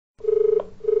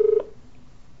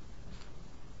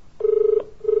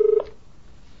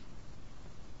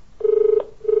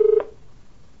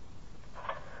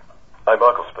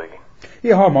Michael speaking.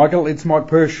 Yeah, hi Michael, it's Mike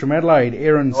Persh from Adelaide.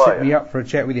 Aaron How are set me up for a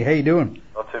chat with you. How you doing?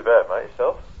 Not too bad, mate.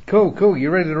 Yourself? Cool.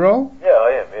 You ready to roll? Yeah,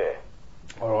 I am, yeah.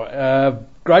 All right.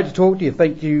 Great to talk to you.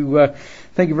 Thank you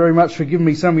very much for giving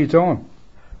me some of your time.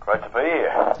 Great to be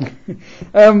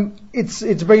here.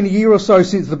 It's been a year or so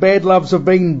since the Badloves have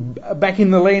been back in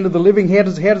the land of the living. How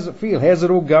does it feel? How's it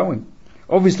all going?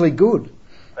 Obviously good.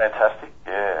 Fantastic.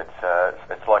 Yeah,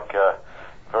 it's like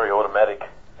very automatic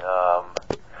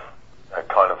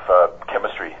kind of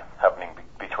chemistry happening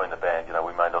between the band. You know,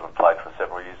 we may not have played for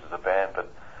several years as a band, but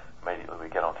immediately we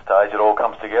get on stage, it all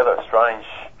comes together. Strange,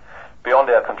 beyond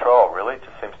our control, really. It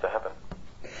just seems to happen.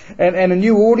 And a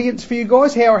new audience for you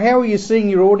guys? How are you seeing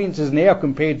your audiences now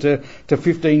compared to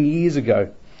 15 years ago?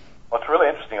 Well, it's really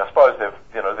interesting. I suppose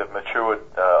they've matured,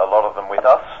 a lot of them with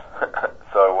us.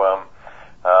 So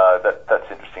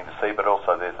that's interesting to see. But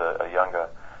also there's a younger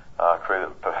crew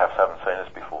that perhaps haven't seen us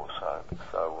before.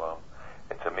 So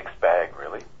it's a mixed bag,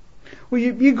 really. Well,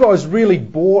 you guys really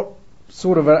brought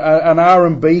sort of an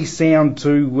R&B sound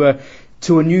to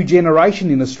a new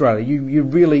generation in Australia. You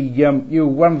really you're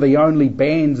one of the only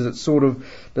bands that sort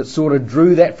of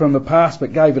drew that from the past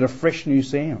but gave it a fresh new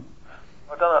sound.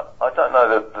 I don't know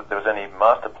that there was any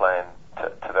master plan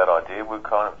to that idea. We're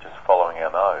kind of just following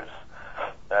our nose,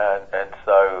 and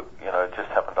so it just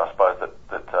happened, I suppose,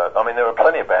 that I mean there are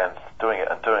plenty of bands doing it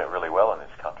and doing it really well in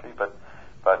this country, but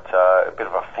a bit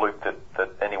of a fluke that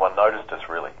anyone noticed us,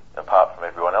 really, apart from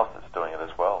everyone else that's doing it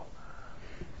as well.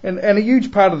 And a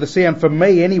huge part of the sound for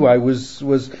me anyway was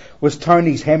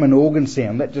Tony's Hammond organ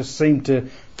sound. That just seemed to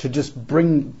just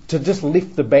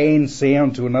lift the band's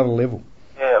sound to another level.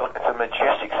 Yeah, look, it's a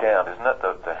majestic sound, isn't it?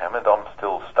 The Hammond. I'm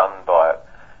still stunned by it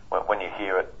when you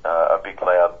hear it, a big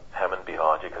loud Hammond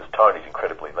behind you, because Tony's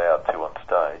incredibly loud too on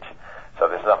stage. So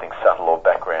there's nothing subtle or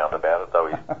background about it, though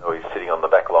he's sitting on the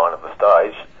back line of the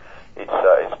stage.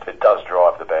 It does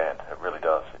drive the band. It really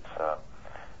does.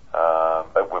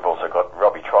 We've also got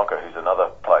Robbie Tronker, who's another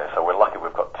player, so we're lucky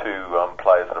we've got two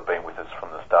players that have been with us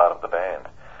from the start of the band,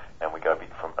 and we go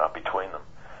between them.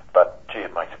 But, gee,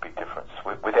 it makes a big difference.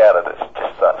 Without it, it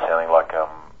just starts sounding like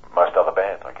most other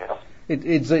bands, I guess.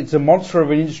 It's a monster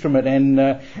of an instrument,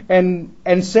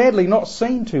 and sadly not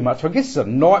seen too much. I guess it's a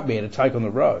nightmare to take on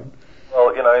the road. Well,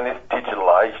 in this digital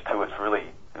age, too, it's really,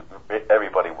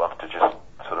 everybody wants to just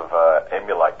sort of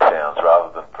emulate sounds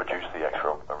rather than produce the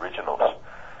actual originals.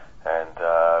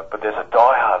 But there's a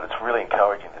diehard. It's really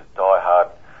encouraging. There's a diehard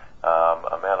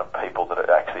amount of people that have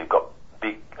actually got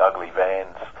big, ugly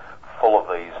vans full of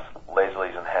these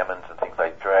Leslies and Hammonds and things.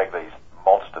 They drag these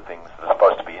monster things that are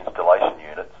supposed to be installation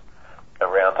units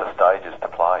around to stages to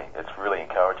play. It's really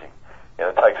encouraging.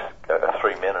 It takes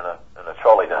 3 men and a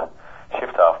trolley to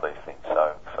shift half these things.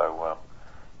 So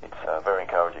it's very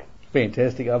encouraging.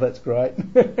 Fantastic. Oh, that's great.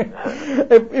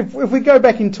 if we go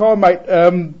back in time,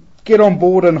 mate. Get On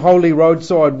Board and Holy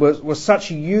Roadside was such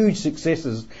huge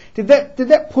successes. Did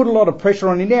that put a lot of pressure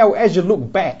on you? Now, as you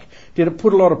look back, did it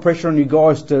put a lot of pressure on you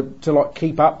guys to like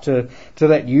keep up to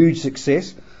that huge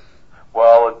success?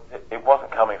 Well, it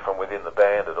wasn't coming from within the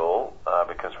band at all,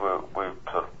 because we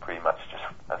sort of pretty much just,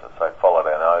 as I say, followed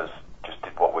our nose, just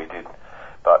did what we did.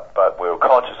 But we were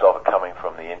conscious of it coming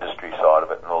from the industry side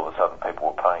of it, and all of a sudden people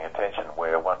were paying attention,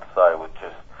 where once they would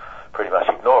just pretty much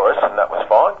ignore us, and that was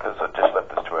fine, because it just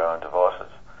left us to our own devices.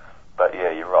 But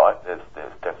yeah, you're right, there's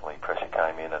definitely pressure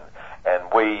came in, and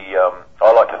we,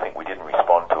 I like to think we didn't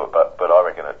respond to it, but I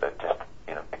reckon it just,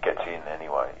 it gets in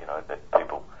anyway, that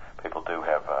people do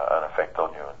have an effect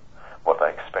on you and what they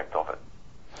expect of it.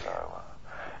 So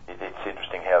it's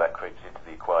interesting how that creeps into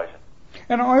the equation.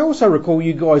 And I also recall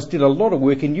you guys did a lot of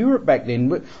work in Europe back then,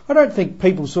 but I don't think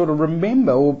people sort of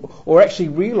remember or actually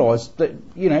realise that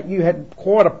you had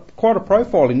quite a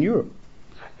profile in Europe.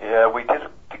 Yeah, we did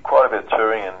quite a bit of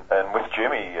touring and with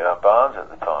Jimmy Barnes at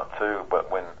the time too. But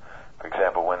for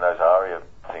example, when those ARIA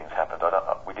things happened,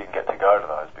 we didn't get to go to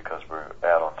those because we were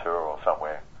out on tour or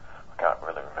somewhere. I can't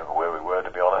really remember where we were,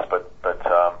 to be honest. But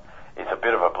it's a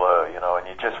bit of a blur, and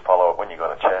you just follow it when you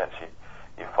got a chance.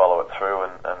 You follow it through,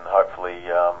 and hopefully,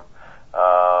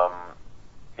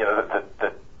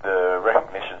 the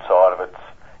recognition side of it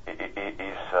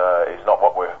is not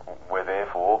what we're there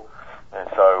for, and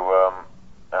so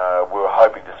we were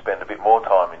hoping to spend a bit more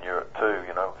time in Europe too.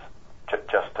 It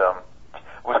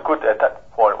was good at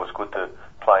that point. It was good to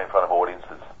play in front of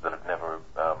audiences that had never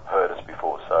heard us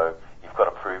before. So you've got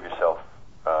to prove yourself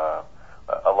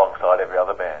alongside every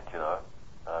other band.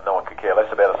 No one could care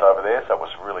less about us over there, so it was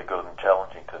really good and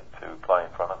challenging to play in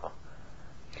front of them.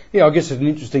 Yeah, I guess it's an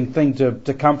interesting thing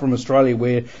to come from Australia,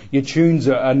 where your tunes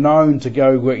are known to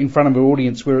go in front of an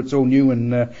audience where it's all new,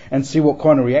 and see what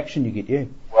kind of reaction you get. Yeah.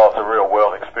 Well, it's a real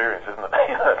world experience, isn't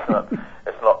it?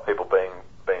 It's not people being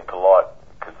polite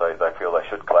because they feel they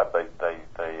should clap. They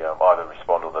either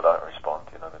respond or they don't respond.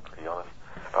 You know, they're pretty honest.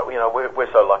 But you know,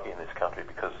 we're so lucky in this country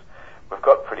because we've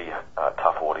got pretty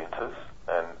tough audiences,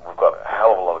 and we've got a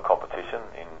hell of a lot of competition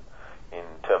in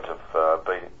terms of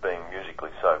being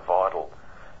musically so vital,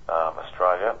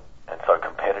 Australia, and so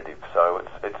competitive. So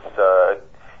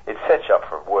it sets you up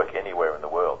for work anywhere in the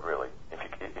world, really. If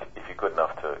you're good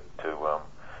enough to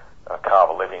carve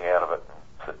a living out of it,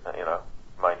 and, you know,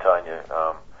 maintain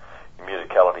your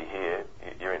musicality here,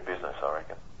 you're in business, I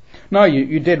reckon. No,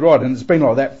 you're dead right, and it's been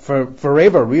like that for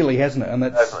forever, really, hasn't it? And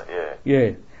that's, hasn't it? Yeah.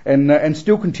 Yeah, and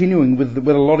still continuing with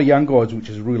a lot of young guys, which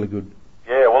is really good.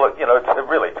 Yeah, well, you know, it's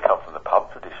come from the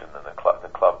pub tradition and the club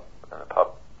and the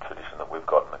pub tradition that we've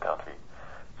got in the country.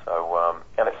 So,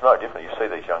 and it's no different. You see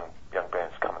these young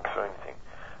bands coming through and you think,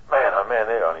 man, oh man,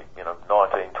 they're only 19,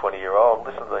 20-year-old.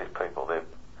 Listen to these people. They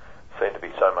seem to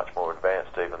be so much more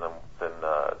advanced even than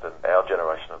our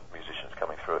generation of musicians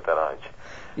coming through at that age.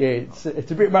 Yeah,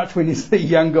 it's a bit much when you see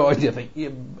young guys, you think,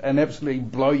 and absolutely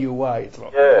blow you away. It's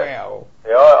like, wow.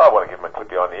 Yeah, I want to give them a clip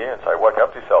behind the ear and say, wake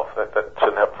up to yourself. That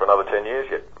shouldn't happen for another 10 years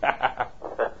yet.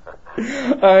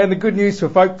 And the good news for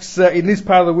folks in this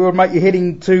part of the world, mate, you're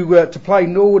heading to play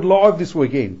Norwood live this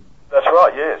weekend. That's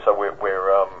right, yeah. So we're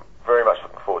very much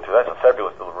looking forward to that. It's a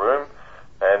fabulous little room,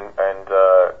 and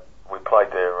we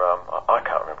played there. I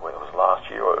can't remember whether it was last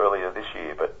year or earlier this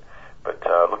year, but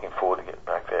looking forward to getting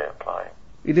back there and playing.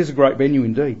 It is a great venue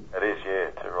indeed. It is,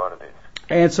 yeah. Too right, it is.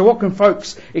 And so, what can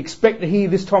folks expect to hear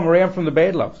this time around from the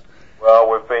Badloves? Well,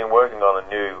 we've been working on a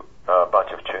new bunch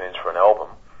of tunes for an album,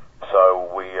 so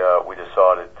we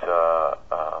decided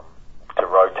to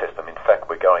road test them. In fact,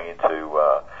 we're going into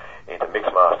mix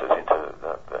masters into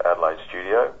the Adelaide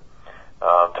studio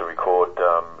to record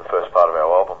the first part of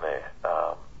our album there.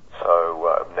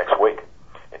 So next week,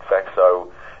 in fact.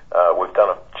 So we've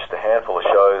done just a handful of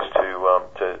shows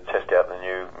to test out the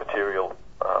new material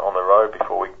on the road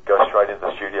before we go straight into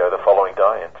the studio the following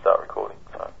day and start recording.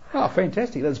 So. Oh,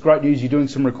 fantastic. That's great news. You're doing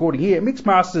some recording here.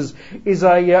 Mixmasters is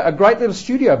a great little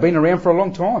studio, been around for a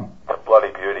long time. It's a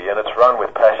bloody beauty, and it's run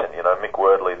with passion. You know, Mick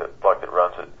Wordley, the bloke that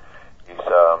runs it,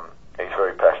 he's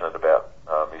very passionate about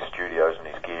his studios and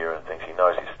his gear and things. He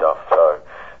knows his stuff,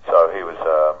 so he was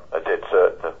a dead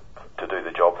cert to do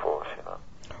the job for us, you know.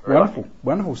 Wonderful,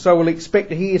 wonderful. So we'll expect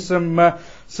to hear some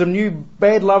new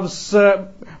Badloves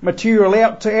material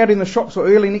out in the shops or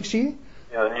early next year? In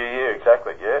the new year,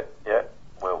 exactly, yeah.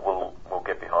 We'll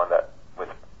get behind that with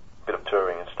a bit of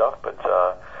touring and stuff, but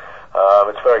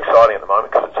it's very exciting at the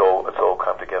moment because it's all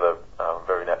come together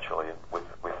very naturally.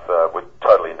 We're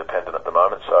totally independent at the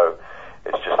moment, so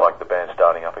it's just like the band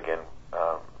starting up again.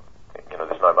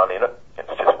 There's no money in it.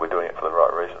 It's just we're doing it for the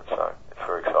right reasons, so it's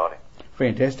very exciting.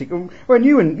 Fantastic. Well,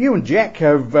 you and Jack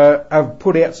have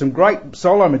put out some great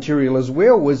solo material as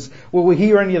well. Will we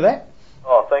hear any of that?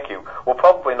 Oh, thank you. Well,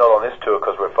 probably not on this tour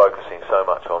because we're focusing so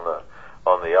much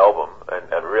on the album,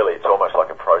 and really it's almost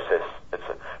like a process. It's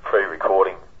a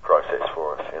pre-recording process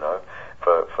for us,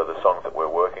 for the songs that we're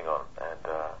working on, and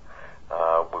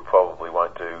we probably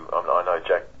won't do. I know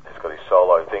Jack has got his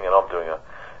solo thing, and I'm doing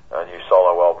a new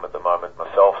solo album at the moment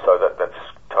myself, so that's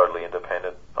totally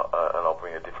independent, and I'll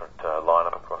bring a different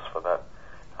lineup across for that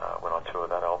when I tour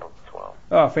that album as well.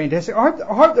 Oh, fantastic! I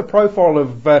hope the profile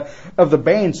of the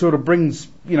band sort of brings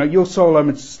your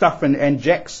solo stuff and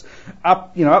Jack's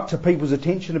up to people's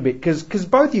attention a bit, because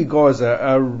both you guys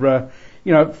are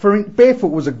for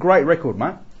Barefoot was a great record,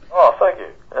 mate. Oh, thank you.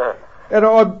 And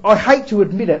I hate to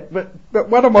admit it, but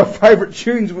one of my favourite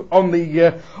tunes on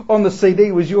the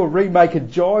CD was your remake of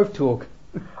Jive Talk.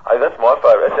 Hey, that's my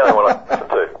favourite. That's the only one I listen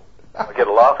to. I get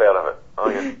a laugh out of it.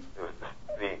 It was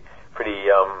pretty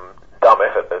dumb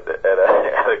effort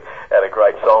at a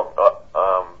great song.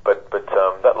 But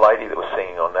that lady that was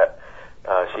singing on that,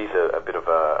 she's a bit of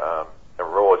a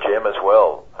raw gem as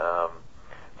well.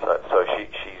 So she's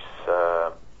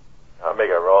Meg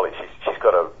O'Reilly. She's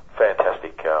got a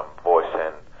fantastic voice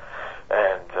and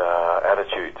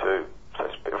attitude too. So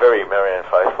it's very Marianne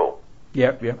Faithfull.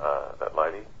 Yeah. That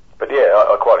lady. But yeah,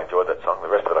 I quite enjoyed that song. The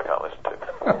rest of it I can't listen to.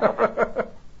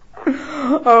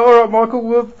 All right, Michael.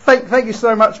 Well, thank you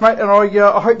so much, mate. And I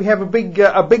hope you have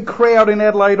a big crowd in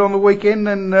Adelaide on the weekend,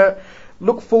 and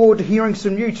look forward to hearing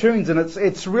some new tunes. And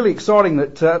it's really exciting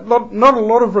that not a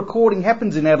lot of recording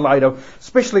happens in Adelaide,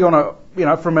 especially on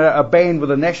from a band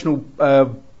with a national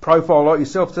profile like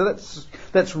yourself. So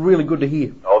that's really good to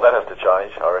hear. Oh, that has to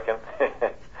change, I reckon.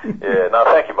 Yeah, no,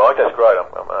 thank you, Mike. That's great.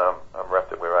 I'm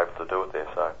rapt that we're able to do it there.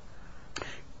 So,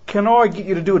 Can I get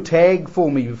you to do a tag for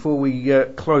me before we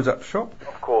close up shop?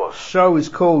 of course. Show is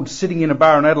called Sitting in a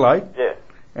Bar in Adelaide. Yeah.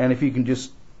 And if you can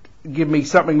just give me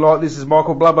something like, this is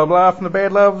Michael blah blah blah from the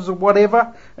Bad Loves or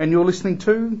whatever, and you're listening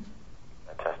to.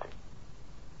 Fantastic.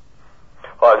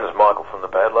 Hi, this is Michael from the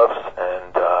Bad Loves,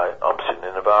 and I'm sitting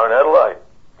in a bar in Adelaide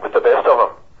with the best of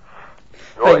them.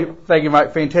 Thank you,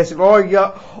 mate. Fantastic.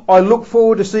 I look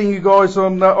forward to seeing you guys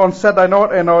on Saturday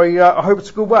night, and I hope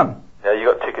it's a good one. Yeah, you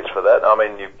got tickets for that. I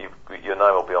mean, your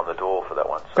name will be on the door for that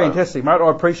one. So. Fantastic, mate. I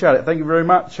appreciate it. Thank you very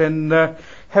much, and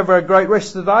have a great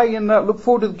rest of the day, and look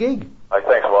forward to the gig. Hey,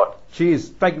 thanks, Mike. Cheers.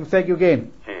 Thank you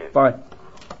again. Cheers. Bye.